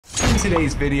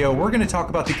today's video, we're going to talk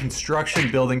about the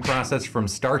construction building process from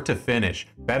start to finish,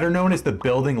 better known as the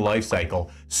building life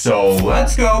cycle. So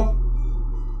let's go!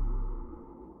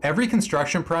 Every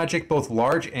construction project, both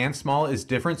large and small, is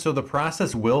different, so the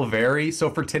process will vary. So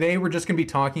for today, we're just going to be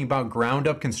talking about ground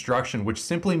up construction, which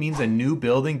simply means a new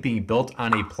building being built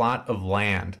on a plot of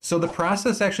land. So the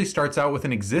process actually starts out with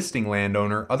an existing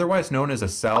landowner, otherwise known as a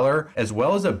seller, as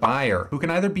well as a buyer, who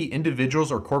can either be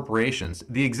individuals or corporations.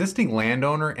 The existing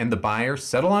landowner and the buyer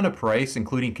settle on a price,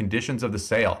 including conditions of the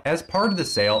sale. As part of the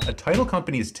sale, a title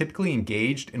company is typically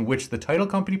engaged, in which the title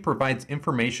company provides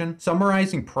information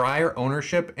summarizing prior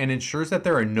ownership and ensures that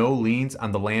there are no liens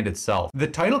on the land itself. The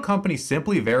title company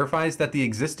simply verifies that the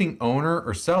existing owner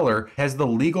or seller has the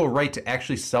legal right to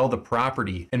actually sell the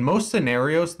property. In most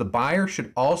scenarios, the buyer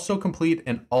should also complete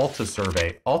an ALTA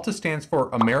survey. ALTA stands for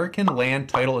American Land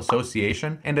Title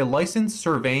Association, and a licensed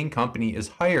surveying company is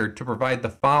hired to provide the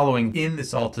following in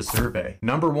this ALTA survey.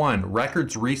 Number 1,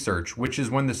 records research, which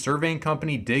is when the surveying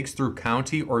company digs through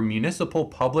county or municipal,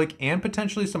 public, and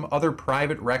potentially some other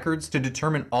private records to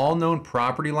determine all known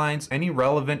property lines, any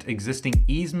relevant existing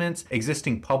easements,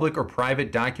 existing public or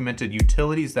private documented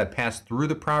utilities that pass through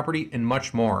the property, and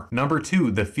much more. Number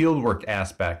 2, the fieldwork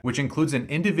aspect, which includes an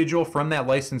individual from that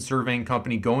licensed surveying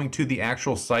company going to the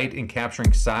actual site and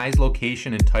capturing size,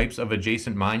 location, and types of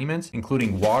adjacent monuments,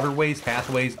 including waterways,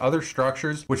 pathways, other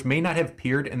structures which may not have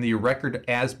appeared in the record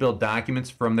as-built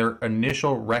documents from their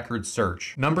initial record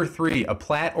search. Number 3, a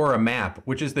plat or a map,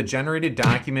 which is the generated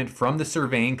document from the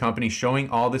surveying company showing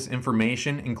all this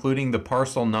information, including the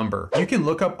parcel number. You can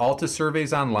look up ALTA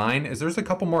surveys online, as there's a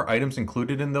couple more items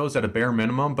included in those at a bare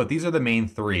minimum, but these are the main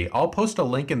 3. I'll post a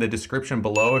link in the description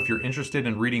below if you're interested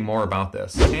in reading more about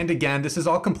this. And again, this is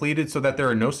all completed so that there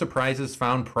are no surprises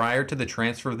found prior to the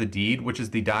transfer of the deed, which is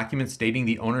the document stating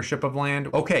the ownership of land.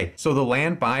 Okay, so the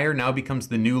land buyer now becomes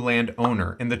the new land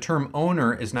owner, and the term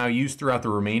owner is now used throughout the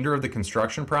remainder of the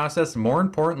construction process, more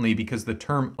importantly because the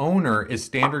term owner is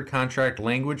standard contract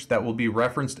language that will be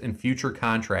referenced in future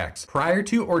contracts. Prior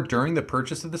to or during the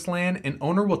purchase of this land, an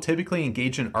owner will typically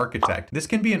engage an architect. This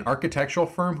can be an architectural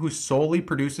firm who solely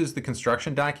produces the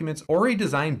construction documents, or a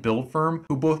design build firm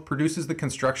who both produces the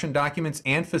construction documents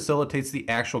and facilitates the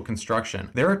actual construction.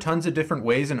 There are tons of different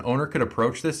ways an owner could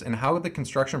approach this and how the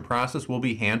construction process will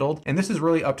be handled, and this is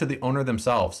really up to the owner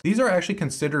themselves. These are actually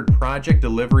considered project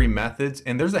delivery methods,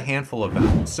 and there's a handful of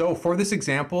them. So for this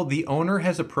example, the owner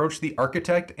has approached the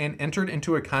architect and entered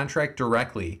into a contract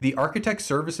directly. The architect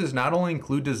services not only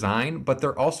include design, but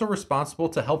they're also responsible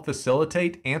to help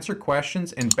facilitate, answer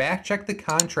questions, and back check the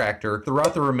contractor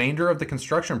throughout the remainder of the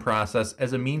construction process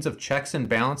as a means of checks and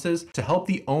balances to help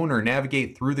the owner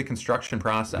navigate through the construction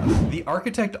process. The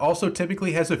architect also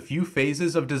typically has a few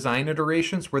phases of design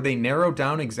iterations where they narrow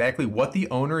down exactly what the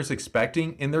owner is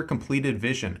expecting in their completed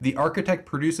vision. The architect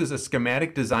produces a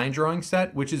schematic design drawing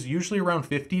set, which is usually around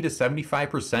 50 to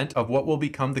 75% of what will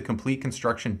become the complete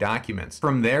construction documents.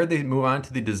 From there, they move on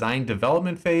to the design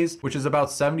development phase, which is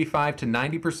about 75 to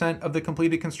 90% of the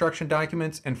completed construction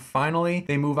documents, and finally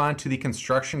they move on to the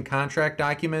construction contract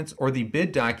documents, or the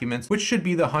bid documents, which should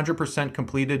be the 100%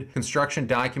 completed construction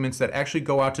documents that actually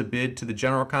go out to bid to the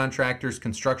general contractors,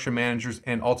 construction managers,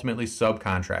 and ultimately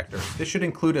subcontractors. This should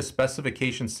include a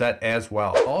specification set as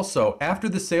well. Also, after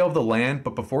the sale of the land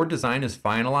but before design is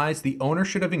finalized, the owner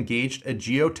should have engaged a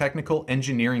geotechnical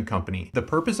engineering company. The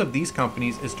purpose of these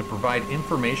companies is to provide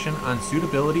information on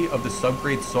suitability of the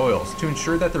subgrade soils to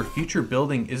ensure that their future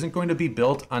building isn't going to be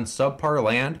built on subpar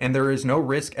land and there is no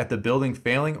risk at the building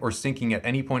failing or sinking at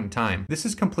any point in time. This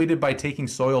is completed by taking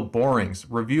soil borings,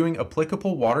 reviewing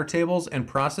applicable water tables, and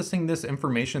processing this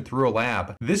information through a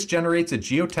lab. This generates a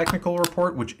geotechnical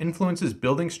report which influences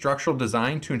building structural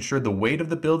design to ensure the weight of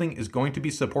the building is going to be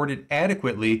supported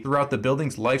adequately throughout the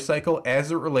building's life cycle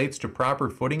as it relates to proper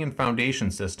footing and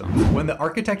foundation systems. When the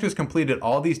architect has completed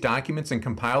all these documents and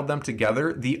compiled them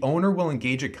together, the owner will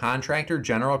engage a contractor,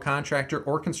 general contractor,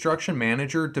 or construction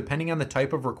manager depending on the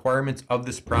type of requirements of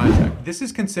this project. This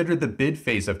is considered the bid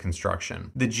phase of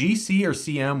construction. The GC or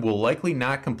CM will likely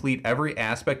not complete every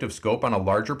aspect of scope on a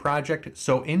larger project,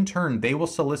 so in turn they will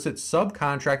solicit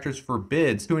subcontractors for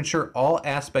bids to ensure all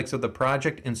aspects of the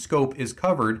project and scope is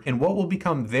covered in what will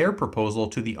become their proposal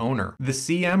to the owner. The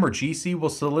CM or GC will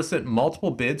solicit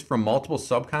multiple bids from multiple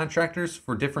subcontractors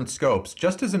for different scopes,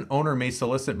 just as an owner may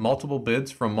solicit multiple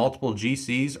bids from multiple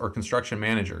GCs or construction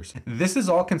managers. This is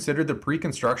all considered the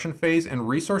pre-construction phase, and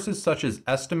resources such as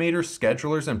estimators,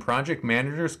 schedulers, and project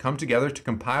managers come together to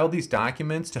compile these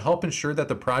documents to help ensure that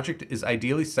the project is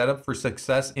ideally set up for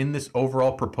success in this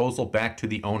overall proposal back to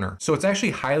the owner. So it's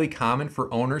actually highly common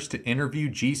for owners to interview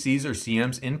GCs or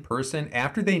CMs in person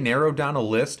after they narrow down a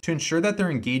list to ensure that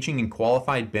they're engaging in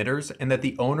qualified bidders and that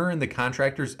the owner and the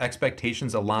contractor's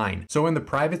expectations align. So in the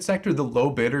private sector, the low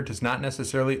bidder does not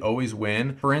necessarily always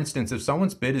win. For instance, if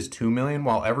someone's bid is 2 million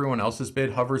while everyone else's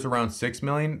bid hovers around 6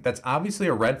 million, that's obviously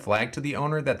a red flag to the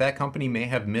owner that that company may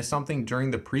have missed something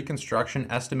during the pre-construction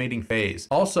estimating phase.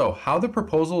 Also, how the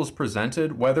proposal is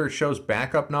presented, whether it shows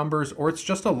backup numbers or it's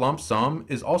just a lump sum,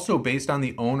 is also based on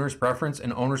the owner's preference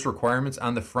and owner's requirements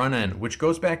on the front end, which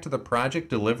goes back to the project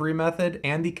delivery method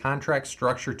and the contract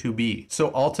structure to be.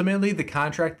 So ultimately, the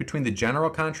contract between the general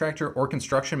contractor or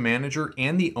construction manager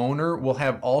and the owner will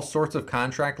have all sorts of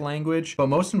contract language, but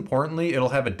most importantly, it'll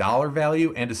have a dollar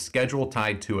value and a schedule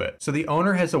tied to it. So the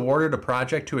owner has awarded a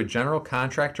project to a general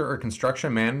contractor or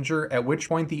construction manager, at which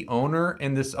point the owner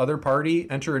and this other party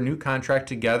enter a new contract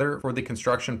together for the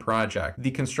construction project.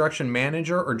 The construction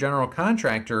manager or general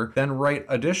contractor then write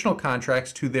additional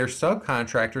contracts to their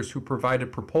subcontractors who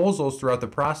provided proposals throughout the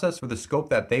process for the scope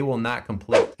that they will not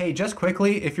complete. Hey, just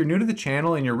quickly, if you're new to the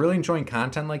channel and you're really enjoying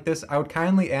content like this, I would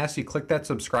kindly ask you click that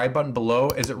subscribe button below,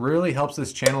 as it really helps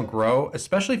this channel grow,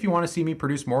 especially if you want to see me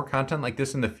produce more content like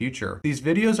this in the future. These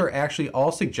videos are actually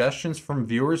all suggestions from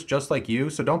viewers just like you,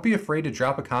 so don't be afraid to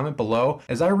drop a comment below,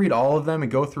 as I read all of them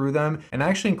and go through them, and I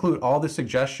actually include all the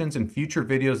suggestions in future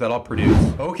videos that I'll produce.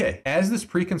 Okay, as this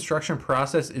pre-construction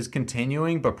process is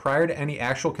continuing, but prior to any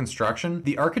actual construction,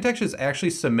 the architect has actually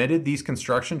submitted these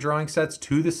construction drawing sets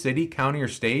to the city, county, or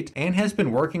state, and has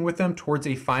been working with them towards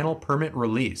a final permit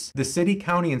release. The city,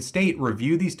 county, and state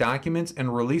review these documents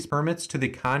and release permits to the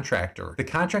contractor. The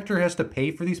contractor has to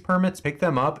pay for these permits, pick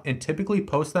them up, and typically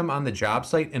post them on the job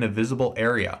site in a visible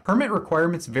area. Permit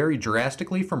requirements vary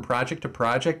drastically from project to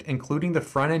project, including the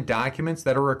front-end documents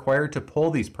that are required to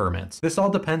pull these permits. This all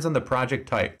depends on the project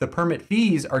type. The permit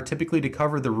fees are typically to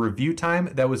cover the review time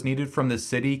that was needed from the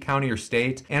city, county, or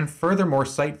state, and furthermore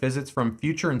site visits from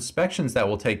future inspections that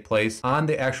will take place on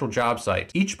the actual job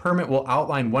site. Each permit will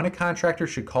outline when a contractor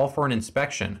should call for an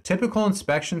inspection. Typical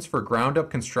inspections for ground-up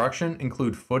construction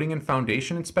include footing and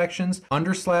foundation inspections,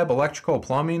 underslab electrical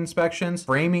plumbing inspections,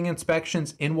 framing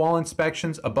inspections, in-wall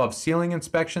inspections, above ceiling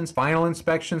inspections, final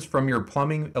inspections from your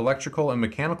plumbing, electrical, and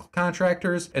mechanical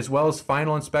contractors, as well as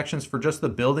final inspections for just the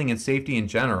building and safety in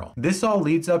general. This all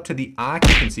leads up to the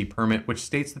occupancy permit, which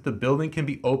states that the building can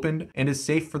be opened and is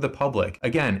safe for the public.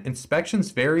 Again,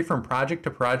 inspections vary from project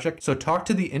to project, so talk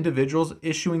to the individuals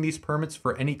issuing these permits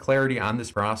for any clarity on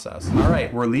this process. All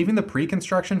right, we're leaving the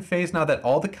pre-construction phase now that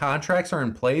all the contracts are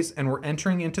in place, and we're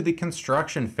entering into the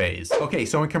construction phase. Okay,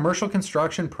 so in commercial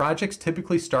construction, projects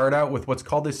typically start out with what's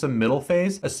called a submittal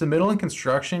phase. A submittal in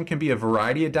construction can be a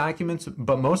variety of documents,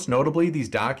 but most notably, these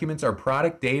documents are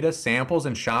product data, samples,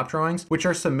 and shop drawings, which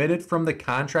are submitted from the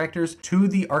contractors to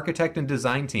the architect and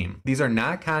design team. These are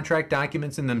not contract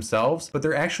documents in themselves, but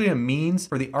they're actually a means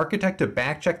for the architect to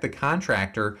backcheck the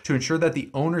contractor to ensure that the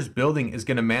owner's building is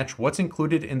going to match what's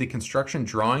included in the construction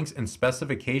drawings and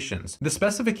specifications. The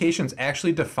specifications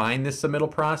actually define this submittal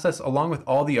process along with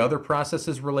all the other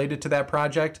processes related to that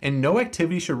project, and no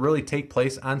activity should really take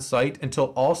place on site until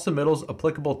all submittals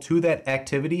applicable to that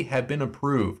activity have been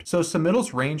approved. So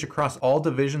submittals range across all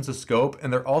divisions of scope,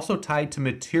 and they're also tied to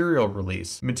material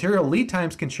release. Material lead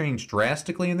times can change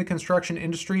drastically in the construction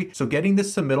industry, so getting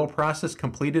this submittal process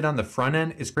completed on the front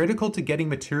end is critical to getting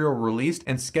material released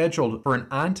and scheduled for an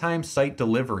on-time site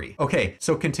delivery. Okay,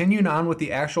 so continuing on with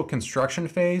the actual construction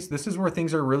phase, this is where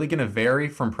things are really going to vary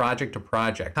from project to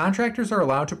project. Contractors are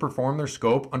allowed to perform their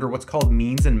scope under what's called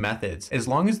means and methods. As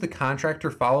long as the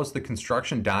contractor follows the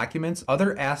construction documents,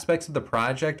 other aspects of the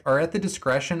project are at the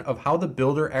discretion of how the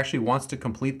builder actually wants to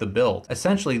complete the build.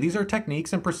 Essentially, these are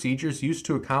techniques and procedures used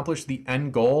to accomplish the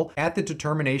end goal at the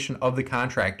determination of the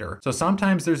contractor. So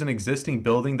sometimes there's an existing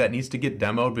building that needs to get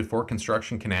demoed before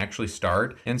construction can actually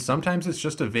start, and sometimes it's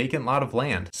just a vacant lot of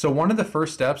land. So one of the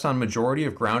first steps on majority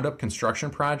of ground-up construction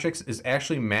projects is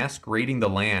actually mass grading the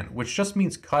land, which just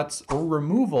means cuts or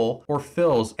removal or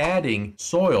fills, adding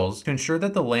soils to ensure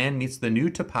that the land meets the new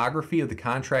topography of the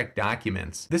contract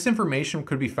documents. This information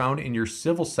could be found in your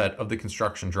civil set of the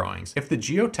construction drawings. If the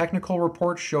geotechnical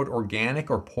report showed organic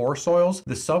or poor soils,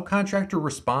 the subcontractor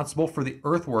responsible for the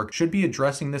earthwork should be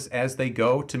addressing this as they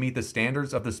go to meet the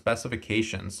standards of the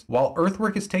specifications. While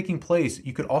earthwork is taking place,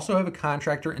 you could also have a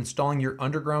contractor installing your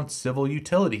underground civil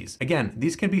utilities. Again,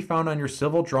 these can be found on your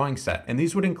civil drawing set, and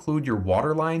these would include your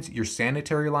water lines, your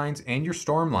sanitary lines, and your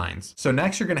storm lines. So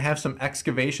next you're going to have some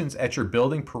excavations at your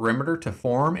building perimeter to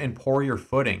form and pour your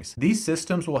footings. These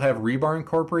systems will have rebar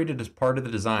incorporated as part of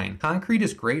the design. Concrete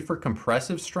is great for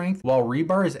compressive strength, while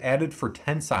rebar is added for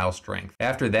tensile strength.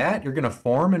 After that, you're going to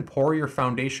form and pour your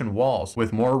foundation walls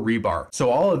with more rebar. So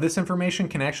all of this information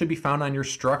can actually be found on your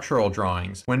structural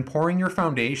drawings. When pouring your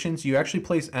foundations, you actually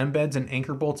place embeds and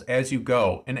anchor bolts as you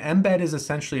go. An embed is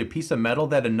essentially a piece of metal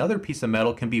that another piece of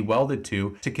metal can be welded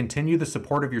to continue the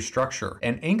support of your structure.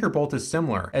 An anchor bolt is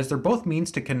similar, as they're both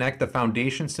means to connect the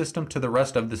foundation system to the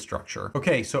rest of the structure.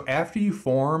 Okay, so after you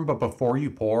form but before you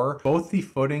pour, both the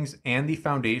footings and the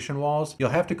foundation walls, you'll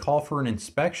have to call for an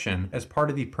inspection as part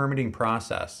of the permitting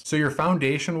process. So your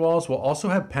foundation walls will also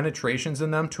have penetrations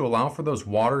in them to allow for those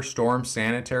water, storm,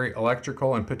 sanitary,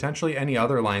 electrical, and potentially any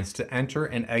other lines to enter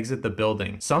and exit the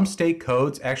building. Some state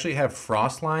codes actually have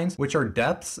frost lines, which are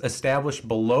depths established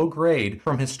below grade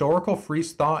from historical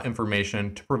freeze-thaw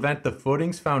information to prevent the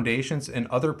footings, foundations, and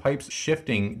other pipes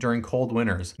shifting during cold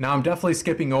winters. Now, I'm definitely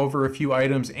skipping over a few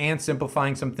items and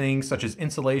simplifying some things such as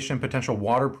insulation, potential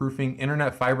waterproofing,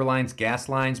 internet fiber lines, gas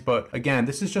lines, but again,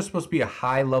 this is just supposed to be a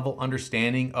high-level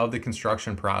understanding of the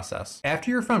construction process.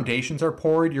 After your foundations are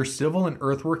poured, your civil and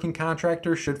earthworking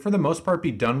contractor should for the most part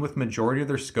be done with majority of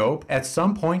their scope. At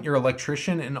some point, your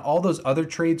electrician and all those other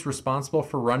trades responsible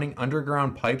for running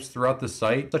underground pipes throughout the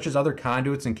site, such as other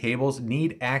conduits and cables,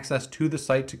 need access to the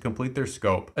site to complete their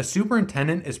scope. A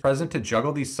superintendent is present to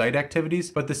juggle these site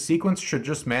activities, but the sequence should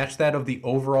just match that of the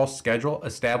overall schedule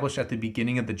established at the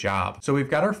beginning of the job. So we've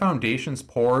got our foundations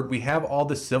poured, we have all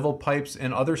the civil pipes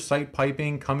and other site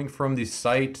piping coming from the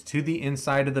site to the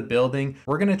inside of the building.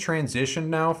 We're going to transition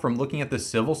now from looking at the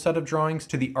civil set of drawings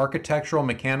to the architectural,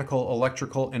 mechanical,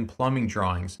 electrical, and plumbing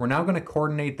drawings. We're now going to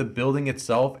coordinate the building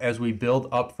itself as we build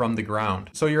up from the ground.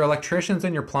 So your electricians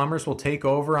and your plumbers will take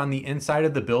over on the inside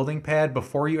of the building pad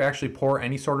before you actually pour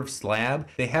any sort of slab.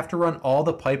 They have to run all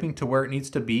the piping to where it needs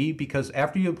to be because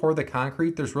after you pour the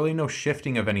concrete, there's really no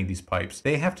shifting of any of these pipes.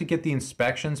 They have to get the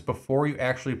inspections before you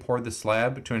actually pour the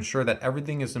slab to ensure that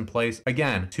everything is in place,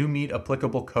 again, to meet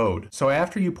applicable code. So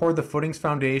after you pour the footings,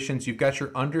 foundations, you've got your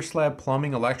underslab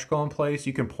plumbing, electrical in place,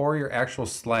 you can pour your actual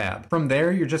slab. From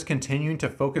there, you're just continuing to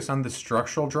focus on the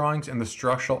structural drawings and the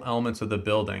structural elements of the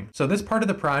building. So this part of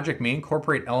the project may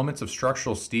incorporate elements of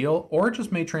structural steel, or it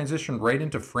just may transition right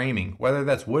into framing, whether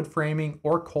that's wood framing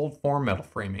or cold form metal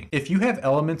framing. If you have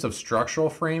elements of structural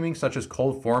framing, such as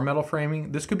cold form metal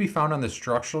framing, this could be found on the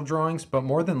structural drawings, but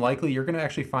more than likely, you're going to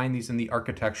actually find these in the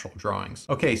architectural drawings.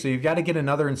 Okay, so you've got to get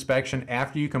another inspection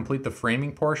after you complete the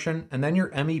framing portion, and then your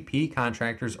MEP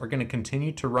contractors are going to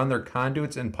continue to run their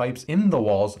conduits and pipes in the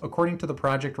walls according to the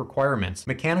project requirements.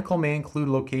 Mechanical may include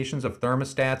locations of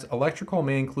thermostats, electrical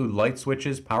may include light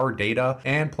switches, power data,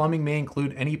 and plumbing may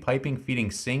include any piping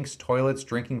feeding sinks, toilets,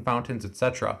 drinking fountains,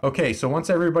 etc. Okay, so once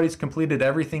everybody's completed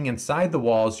everything inside the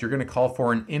walls, you're going to call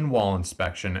for an in-wall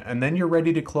inspection, and then you're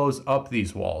ready to close up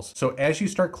these walls. So as you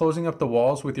start closing up the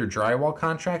walls with your drywall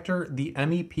contractor, the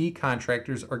MEP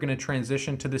contractors are going to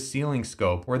transition to the ceiling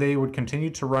scope, where they would continue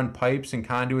to run pipes and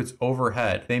conduits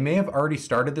overhead. They may have already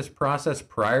started this process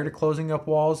prior to closing up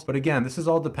walls, but again, this is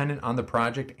all dependent on the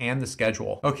project and the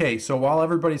schedule. Okay, so while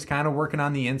everybody's kind of working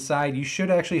on the inside, you should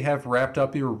actually have wrapped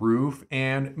up your roof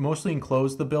and mostly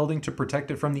enclosed the building to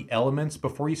protect it from the elements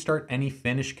before you start any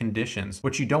finished conditions.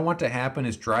 What you don't want to happen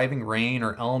is driving rain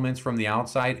or elements from the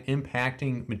outside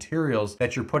impacting materials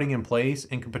that you're putting in place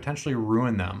and could potentially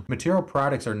ruin them. Material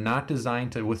products are not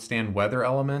designed to withstand weather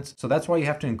elements, so that's why you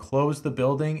have to enclose the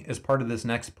building as part of this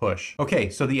next push. Okay,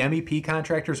 so the MEP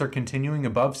contractors are continuing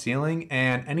above ceiling,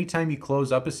 and anytime you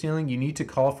close up a ceiling, you need to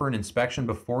call for an inspection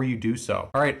before you do so.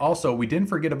 All right, also, we didn't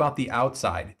forget about the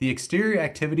outside. The exterior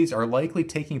activities are likely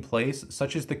taking place,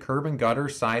 such as the curb and gutter,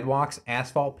 sidewalks,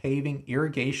 asphalt paving,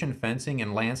 irrigation, fencing,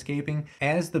 and landscaping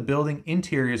as the building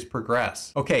interiors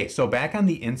progress. Okay, so back on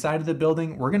the inside of the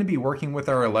building, we're going to be working with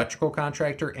our electrical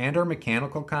contractor and our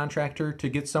mechanical contractor to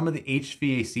get some of the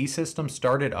HVAC systems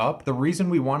started up. The reason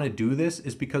we want to do this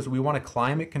is because we want to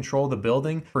climate control the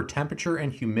building for temperature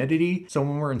and humidity, so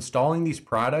when we're installing these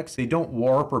products, they don't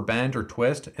warp or bend or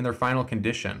twist in their final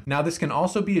condition. Now, this can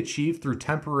also be achieved through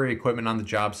temporary equipment on the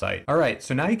job site. All right,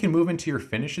 so now you can move into your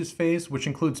finishes phase, which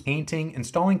includes painting,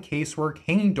 installing casework,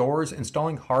 hanging doors,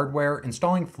 installing hardware,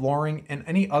 installing flooring, and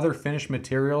any other finished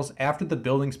materials after the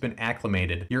building's been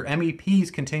acclimated. Your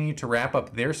MEPs continue to wrap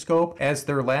up their scope as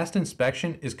their last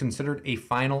inspection is considered a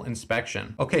final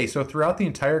inspection. Okay, so throughout the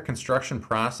entire construction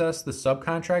process, the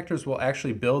subcontractors will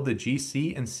actually bill the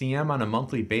GC and CM on a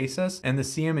monthly basis, and the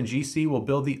CM and GC will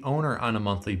bill the owner on a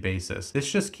monthly basis.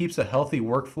 This just keeps a healthy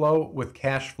workflow with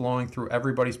cash cash flowing through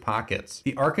everybody's pockets.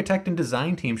 The architect and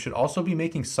design team should also be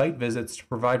making site visits to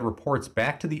provide reports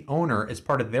back to the owner as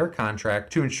part of their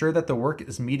contract to ensure that the work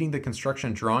is meeting the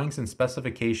construction drawings and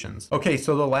specifications. Okay,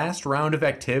 so the last round of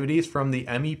activities from the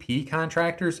MEP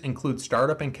contractors include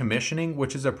startup and commissioning,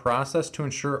 which is a process to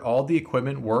ensure all the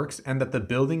equipment works and that the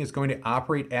building is going to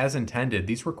operate as intended.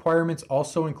 These requirements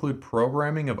also include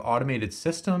programming of automated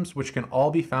systems, which can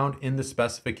all be found in the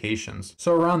specifications.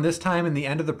 So around this time in the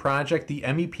end of the project, the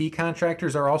MEP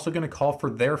contractors are also going to call for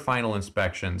their final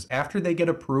inspections. After they get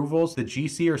approvals, the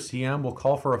GC or CM will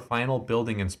call for a final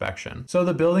building inspection. So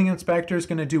the building inspector is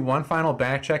going to do one final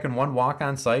back check and one walk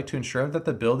on site to ensure that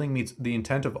the building meets the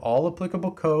intent of all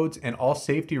applicable codes and all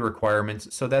safety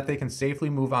requirements so that they can safely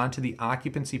move on to the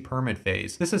occupancy permit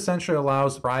phase. This essentially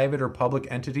allows private or public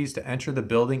entities to enter the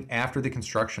building after the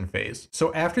construction phase.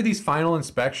 So after these final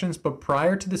inspections, but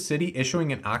prior to the city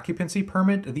issuing an occupancy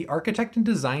permit, the architect and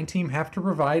design team have to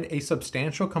provide a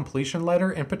substantial completion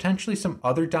letter and potentially some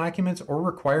other documents or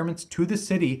requirements to the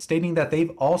city stating that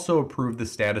they've also approved the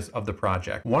status of the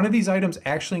project. One of these items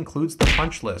actually includes the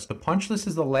punch list. The punch list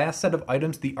is the last set of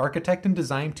items the architect and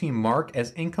design team mark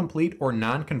as incomplete or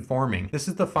non-conforming. This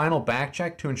is the final back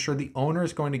check to ensure the owner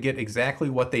is going to get exactly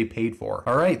what they paid for.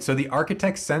 All right, so the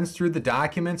architect sends through the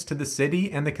documents to the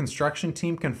city and the construction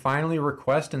team can finally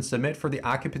request and submit for the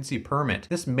occupancy permit.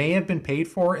 This may have been paid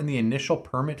for in the initial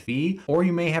permit fee, or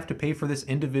you may have to pay for this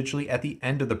individually at the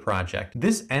end of the project.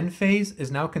 This end phase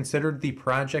is now considered the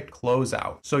project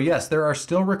closeout. So yes, there are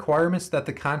still requirements that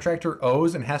the contractor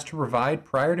owes and has to provide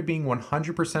prior to being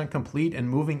 100% complete and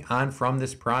moving on from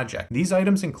this project. These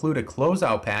items include a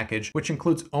closeout package, which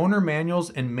includes owner manuals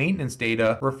and maintenance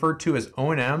data referred to as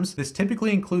O&Ms. This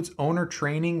typically includes owner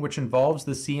training, which involves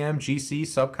the CM/GC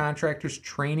subcontractors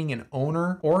training an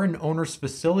owner or an owner's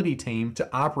facility team to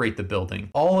operate the building.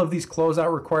 All of these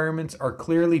closeout requirements are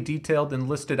clearly detailed and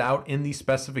listed out in these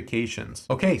specifications.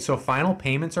 Okay, so final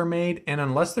payments are made, and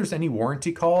unless there's any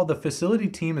warranty call, the facility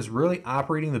team is really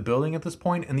operating the building at this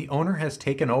point and the owner has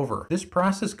taken over. This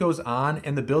process goes on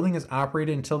and the building is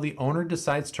operated until the owner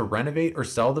decides to renovate or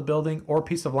sell the building or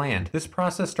piece of land. This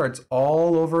process starts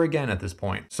all over again at this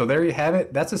point. So there you have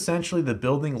it. That's essentially the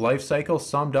building life cycle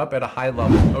summed up at a high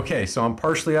level. Okay, so I'm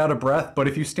partially out of breath, but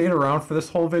if you stayed around for this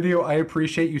whole video, I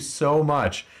appreciate you so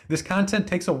much. This content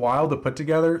takes a while to put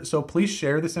together, so please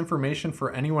share this information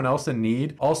for anyone else in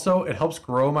need. Also, it helps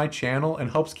grow my channel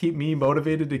and helps keep me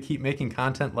motivated to keep making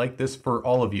content like this for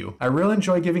all of you. I really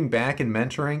enjoy giving back and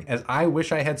mentoring, as I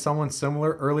wish I had someone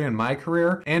similar early in my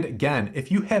career. And again,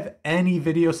 if you have any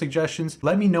video suggestions,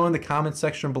 let me know in the comments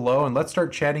section below and let's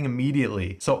start chatting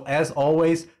immediately. So as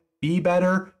always, be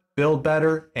better, build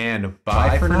better, and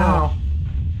bye for now.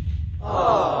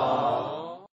 Aww.